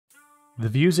The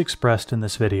views expressed in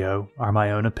this video are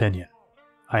my own opinion.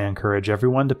 I encourage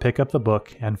everyone to pick up the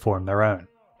book and form their own.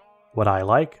 What I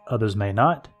like, others may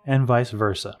not, and vice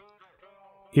versa.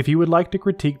 If you would like to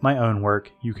critique my own work,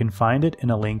 you can find it in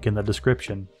a link in the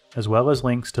description, as well as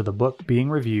links to the book being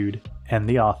reviewed and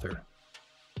the author.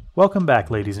 Welcome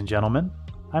back, ladies and gentlemen.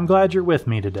 I'm glad you're with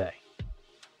me today.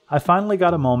 I finally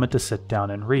got a moment to sit down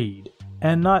and read,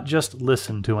 and not just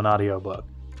listen to an audiobook.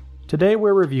 Today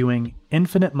we're reviewing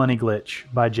Infinite Money Glitch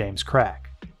by James Crack.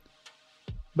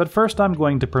 But first I'm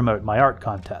going to promote my art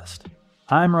contest.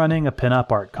 I'm running a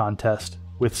pinup art contest.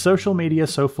 With social media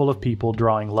so full of people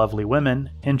drawing lovely women,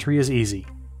 entry is easy.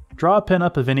 Draw a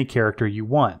pinup of any character you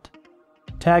want.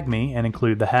 Tag me and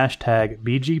include the hashtag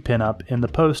BGPinup in the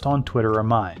post on Twitter or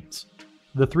Minds.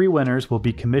 The 3 winners will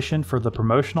be commissioned for the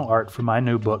promotional art for my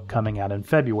new book coming out in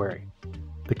February.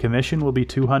 The commission will be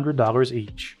 $200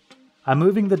 each. I'm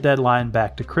moving the deadline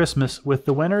back to Christmas with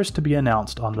the winners to be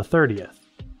announced on the 30th.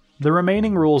 The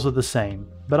remaining rules are the same,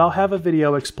 but I'll have a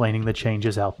video explaining the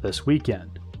changes out this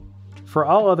weekend. For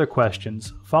all other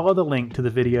questions, follow the link to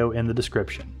the video in the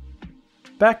description.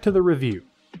 Back to the review.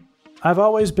 I've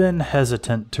always been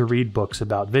hesitant to read books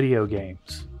about video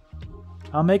games.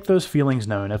 I'll make those feelings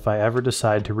known if I ever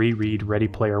decide to reread Ready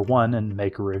Player One and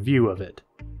make a review of it.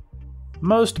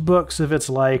 Most books of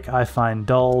its like I find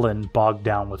dull and bogged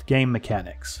down with game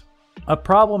mechanics. A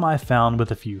problem I found with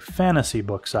a few fantasy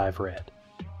books I've read.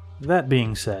 That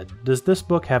being said, does this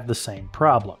book have the same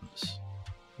problems?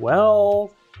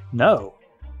 Well, no.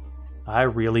 I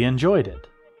really enjoyed it.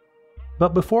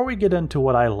 But before we get into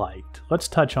what I liked, let's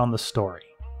touch on the story.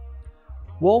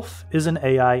 Wolf is an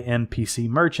AI NPC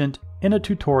merchant in a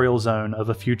tutorial zone of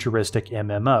a futuristic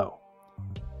MMO.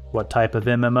 What type of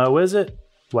MMO is it?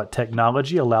 What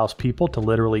technology allows people to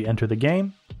literally enter the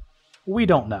game? We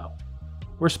don't know.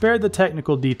 We're spared the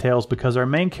technical details because our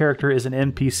main character is an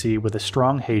NPC with a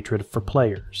strong hatred for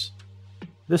players.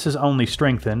 This is only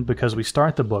strengthened because we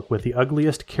start the book with the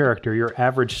ugliest character your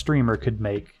average streamer could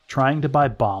make trying to buy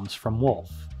bombs from Wolf.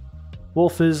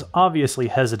 Wolf is obviously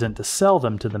hesitant to sell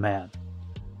them to the man.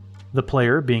 The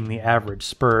player, being the average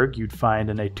spurg you'd find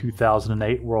in a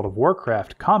 2008 World of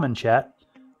Warcraft common chat,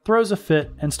 throws a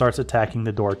fit and starts attacking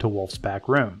the door to Wolf's back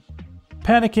room.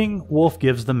 Panicking, Wolf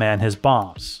gives the man his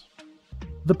bombs.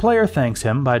 The player thanks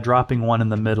him by dropping one in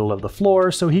the middle of the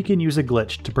floor so he can use a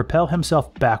glitch to propel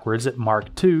himself backwards at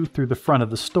Mark II through the front of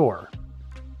the store.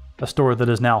 A store that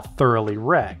is now thoroughly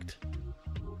wrecked.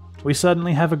 We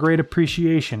suddenly have a great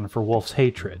appreciation for Wolf's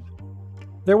hatred.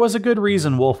 There was a good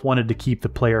reason Wolf wanted to keep the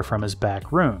player from his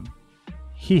back room.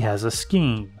 He has a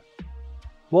scheme.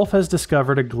 Wolf has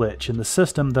discovered a glitch in the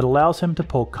system that allows him to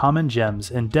pull common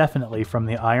gems indefinitely from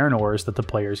the iron ores that the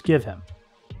players give him.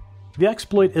 The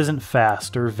exploit isn't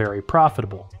fast or very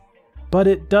profitable, but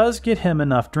it does get him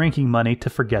enough drinking money to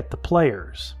forget the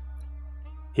players.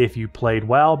 If you played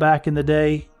WoW back in the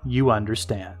day, you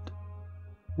understand.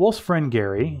 Wolf's friend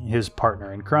Gary, his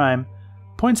partner in crime,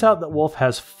 points out that Wolf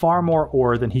has far more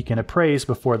ore than he can appraise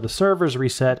before the servers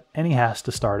reset and he has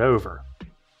to start over.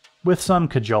 With some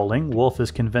cajoling, Wolf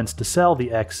is convinced to sell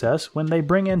the excess when they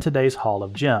bring in today's haul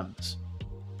of gems.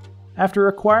 After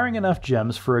acquiring enough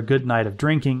gems for a good night of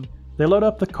drinking, they load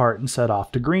up the cart and set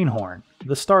off to Greenhorn,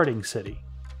 the starting city.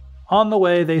 On the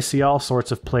way, they see all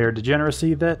sorts of player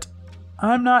degeneracy that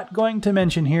I'm not going to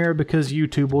mention here because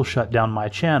YouTube will shut down my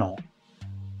channel.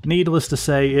 Needless to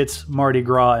say, it's Mardi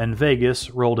Gras in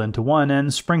Vegas rolled into one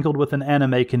and sprinkled with an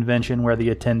anime convention where the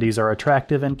attendees are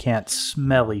attractive and can't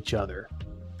smell each other.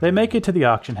 They make it to the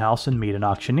auction house and meet an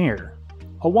auctioneer.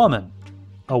 A woman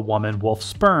Wolf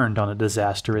spurned on a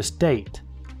disastrous date.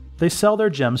 They sell their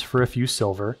gems for a few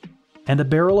silver, and a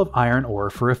barrel of iron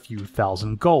ore for a few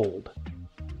thousand gold.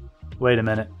 Wait a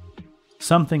minute.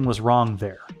 Something was wrong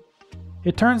there.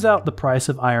 It turns out the price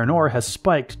of iron ore has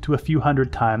spiked to a few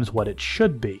hundred times what it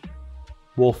should be.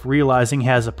 Wolf, realizing he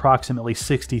has approximately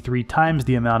 63 times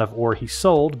the amount of ore he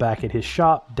sold back at his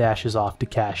shop, dashes off to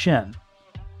cash in.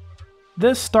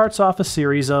 This starts off a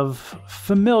series of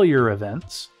familiar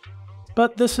events,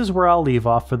 but this is where I'll leave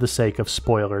off for the sake of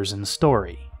spoilers in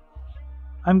story.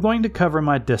 I'm going to cover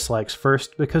my dislikes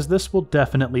first because this will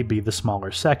definitely be the smaller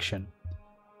section.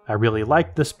 I really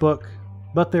liked this book,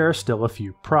 but there are still a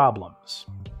few problems.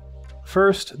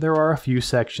 First, there are a few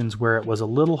sections where it was a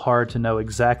little hard to know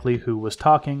exactly who was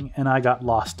talking and I got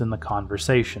lost in the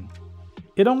conversation.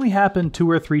 It only happened 2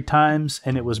 or 3 times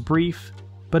and it was brief,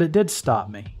 but it did stop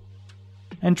me.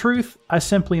 In truth, I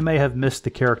simply may have missed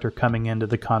the character coming into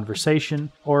the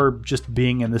conversation or just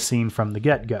being in the scene from the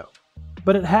get-go.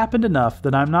 But it happened enough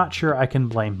that I'm not sure I can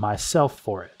blame myself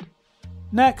for it.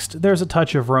 Next, there's a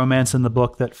touch of romance in the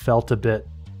book that felt a bit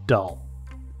dull.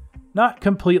 Not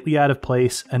completely out of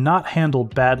place and not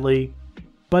handled badly,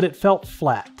 but it felt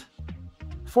flat.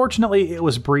 Fortunately, it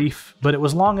was brief, but it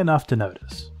was long enough to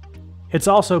notice. It's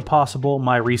also possible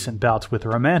my recent bouts with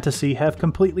romantasy have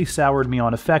completely soured me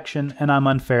on affection and I'm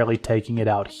unfairly taking it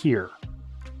out here.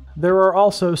 There are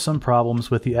also some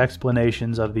problems with the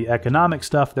explanations of the economic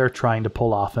stuff they're trying to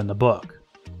pull off in the book.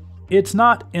 It's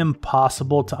not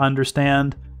impossible to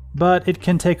understand, but it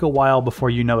can take a while before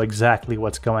you know exactly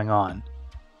what's going on.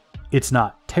 It's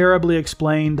not terribly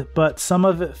explained, but some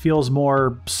of it feels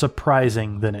more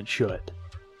surprising than it should.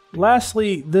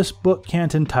 Lastly, this book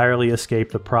can't entirely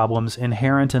escape the problems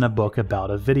inherent in a book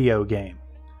about a video game.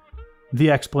 The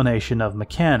explanation of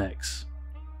mechanics.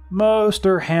 Most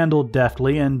are handled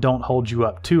deftly and don't hold you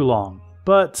up too long,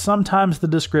 but sometimes the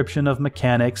description of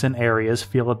mechanics and areas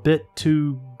feel a bit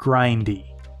too grindy.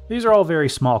 These are all very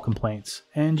small complaints,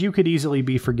 and you could easily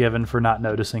be forgiven for not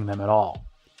noticing them at all.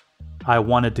 I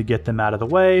wanted to get them out of the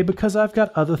way because I've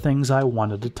got other things I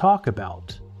wanted to talk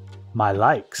about. My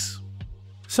likes.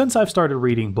 Since I've started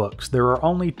reading books, there are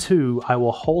only two I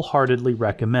will wholeheartedly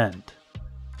recommend.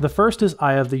 The first is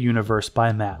Eye of the Universe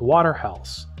by Matt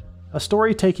Waterhouse, a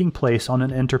story taking place on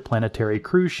an interplanetary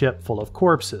cruise ship full of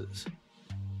corpses.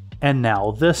 And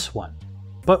now this one.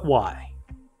 But why?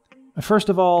 First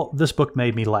of all, this book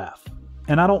made me laugh,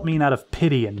 and I don't mean out of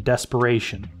pity and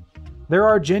desperation. There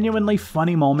are genuinely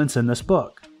funny moments in this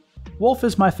book. Wolf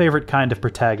is my favorite kind of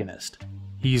protagonist.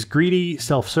 He's greedy,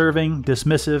 self-serving,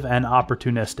 dismissive, and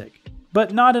opportunistic,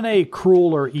 but not in a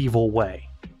cruel or evil way.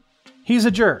 He's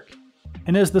a jerk,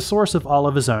 and is the source of all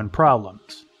of his own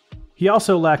problems. He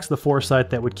also lacks the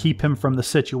foresight that would keep him from the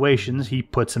situations he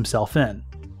puts himself in.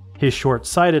 His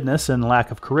short-sightedness and lack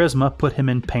of charisma put him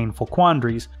in painful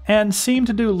quandaries, and seem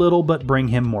to do little but bring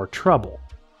him more trouble.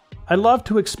 I love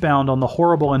to expound on the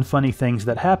horrible and funny things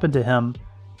that happen to him,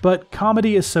 but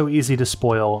comedy is so easy to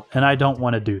spoil, and I don't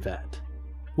want to do that.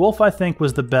 Wolf, I think,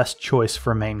 was the best choice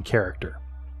for main character.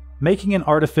 Making an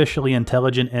artificially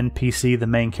intelligent NPC the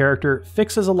main character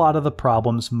fixes a lot of the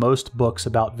problems most books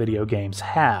about video games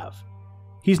have.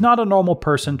 He's not a normal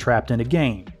person trapped in a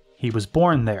game. He was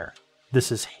born there.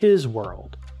 This is his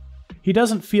world. He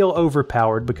doesn't feel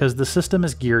overpowered because the system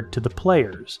is geared to the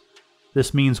players.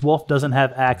 This means Wolf doesn't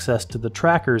have access to the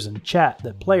trackers and chat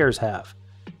that players have.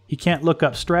 He can't look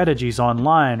up strategies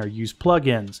online or use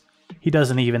plugins. He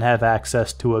doesn't even have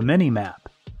access to a mini-map.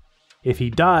 If he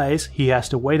dies, he has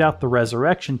to wait out the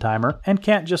resurrection timer and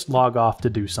can't just log off to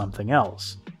do something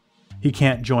else. He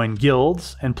can't join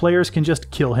guilds, and players can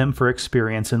just kill him for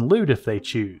experience and loot if they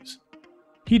choose.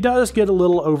 He does get a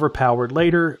little overpowered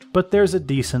later, but there's a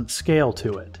decent scale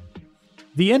to it.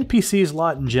 The NPC's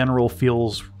lot in general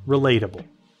feels relatable.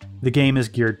 The game is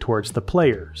geared towards the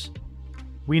players.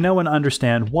 We know and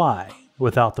understand why.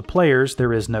 Without the players,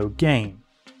 there is no game.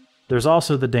 There's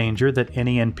also the danger that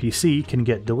any NPC can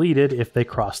get deleted if they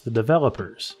cross the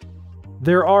developers.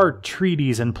 There are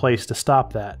treaties in place to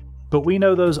stop that, but we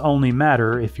know those only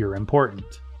matter if you're important.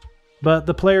 But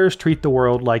the players treat the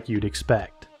world like you'd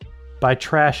expect, by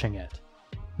trashing it.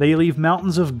 They leave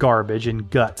mountains of garbage and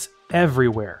guts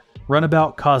everywhere, run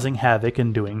about causing havoc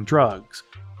and doing drugs,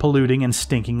 polluting and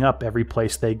stinking up every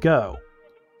place they go.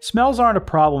 Smells aren't a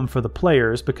problem for the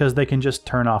players because they can just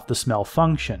turn off the smell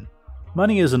function.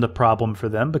 Money isn't a problem for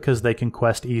them because they can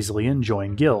quest easily and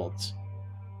join guilds.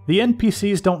 The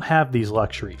NPCs don't have these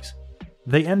luxuries.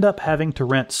 They end up having to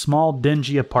rent small,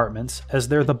 dingy apartments as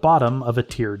they're the bottom of a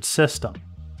tiered system.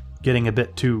 Getting a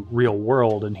bit too real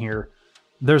world in here.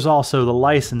 There's also the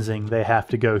licensing they have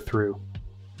to go through.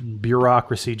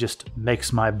 Bureaucracy just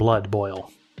makes my blood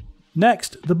boil.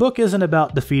 Next, the book isn't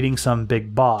about defeating some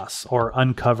big boss or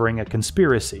uncovering a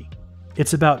conspiracy.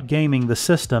 It's about gaming the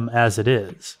system as it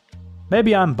is.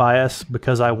 Maybe I'm biased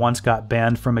because I once got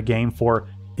banned from a game for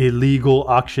illegal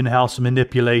auction house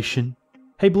manipulation.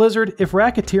 Hey Blizzard, if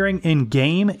racketeering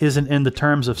in-game isn't in the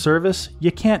terms of service,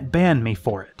 you can't ban me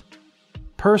for it.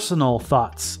 Personal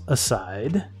thoughts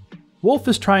aside, Wolf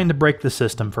is trying to break the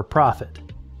system for profit.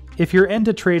 If you're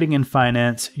into trading and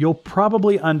finance, you'll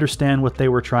probably understand what they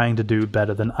were trying to do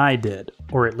better than I did,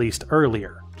 or at least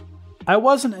earlier. I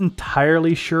wasn't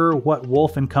entirely sure what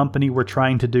Wolf and company were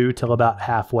trying to do till about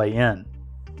halfway in.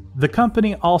 The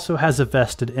company also has a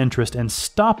vested interest in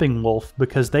stopping Wolf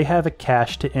because they have a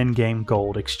cash to in-game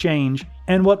gold exchange,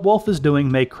 and what Wolf is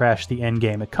doing may crash the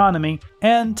in-game economy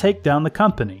and take down the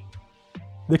company.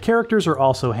 The characters are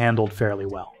also handled fairly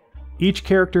well. Each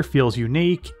character feels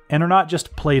unique and are not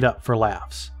just played up for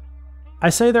laughs.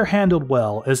 I say they're handled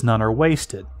well as none are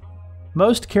wasted.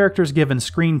 Most characters given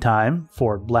screen time,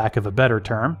 for lack of a better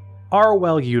term, are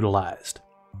well utilized.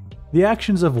 The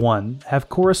actions of one have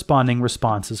corresponding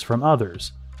responses from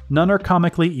others. None are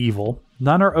comically evil,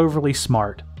 none are overly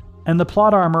smart, and the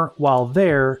plot armor, while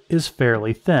there, is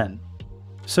fairly thin.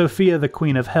 Sophia the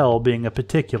Queen of Hell being a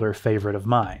particular favorite of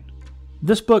mine.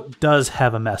 This book does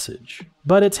have a message,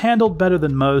 but it's handled better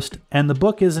than most, and the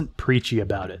book isn't preachy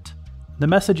about it. The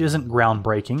message isn't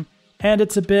groundbreaking, and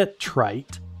it's a bit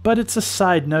trite, but it's a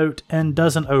side note and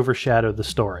doesn't overshadow the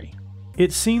story.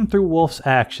 It's seen through Wolf's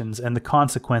actions and the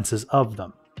consequences of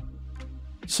them.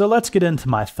 So let's get into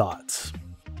my thoughts.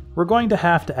 We're going to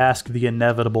have to ask the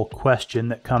inevitable question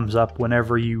that comes up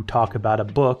whenever you talk about a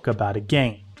book about a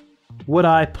game. Would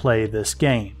I play this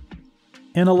game?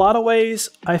 In a lot of ways,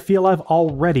 I feel I've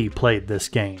already played this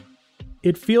game.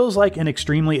 It feels like an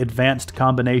extremely advanced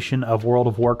combination of World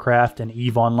of Warcraft and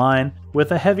EVE Online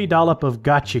with a heavy dollop of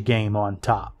gacha game on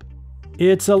top.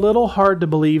 It's a little hard to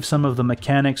believe some of the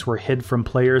mechanics were hid from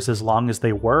players as long as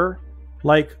they were,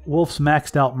 like Wolf's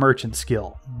maxed out merchant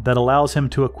skill that allows him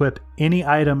to equip any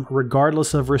item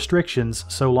regardless of restrictions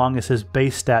so long as his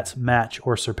base stats match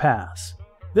or surpass.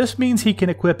 This means he can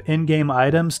equip in-game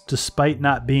items despite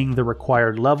not being the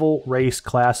required level, race,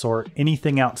 class, or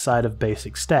anything outside of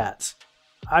basic stats.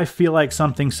 I feel like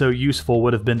something so useful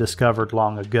would have been discovered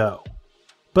long ago.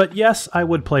 But yes, I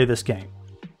would play this game.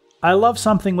 I love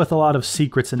something with a lot of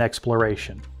secrets and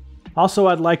exploration. Also,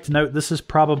 I'd like to note this is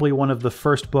probably one of the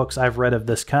first books I've read of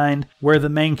this kind where the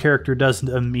main character doesn't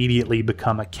immediately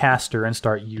become a caster and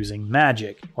start using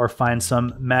magic, or find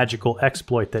some magical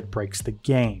exploit that breaks the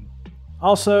game.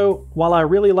 Also, while I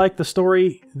really like the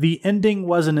story, the ending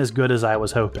wasn't as good as I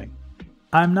was hoping.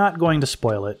 I'm not going to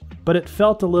spoil it, but it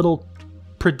felt a little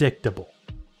predictable.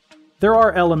 There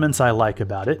are elements I like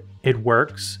about it. It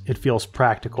works, it feels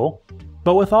practical,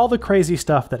 but with all the crazy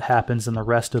stuff that happens in the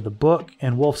rest of the book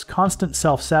and Wolf's constant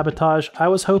self-sabotage, I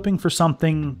was hoping for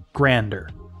something grander.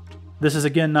 This is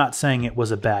again not saying it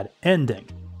was a bad ending.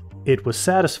 It was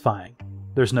satisfying.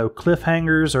 There's no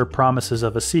cliffhangers or promises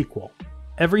of a sequel.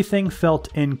 Everything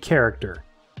felt in character,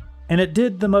 and it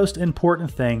did the most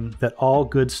important thing that all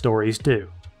good stories do.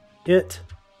 It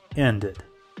ended.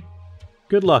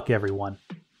 Good luck, everyone.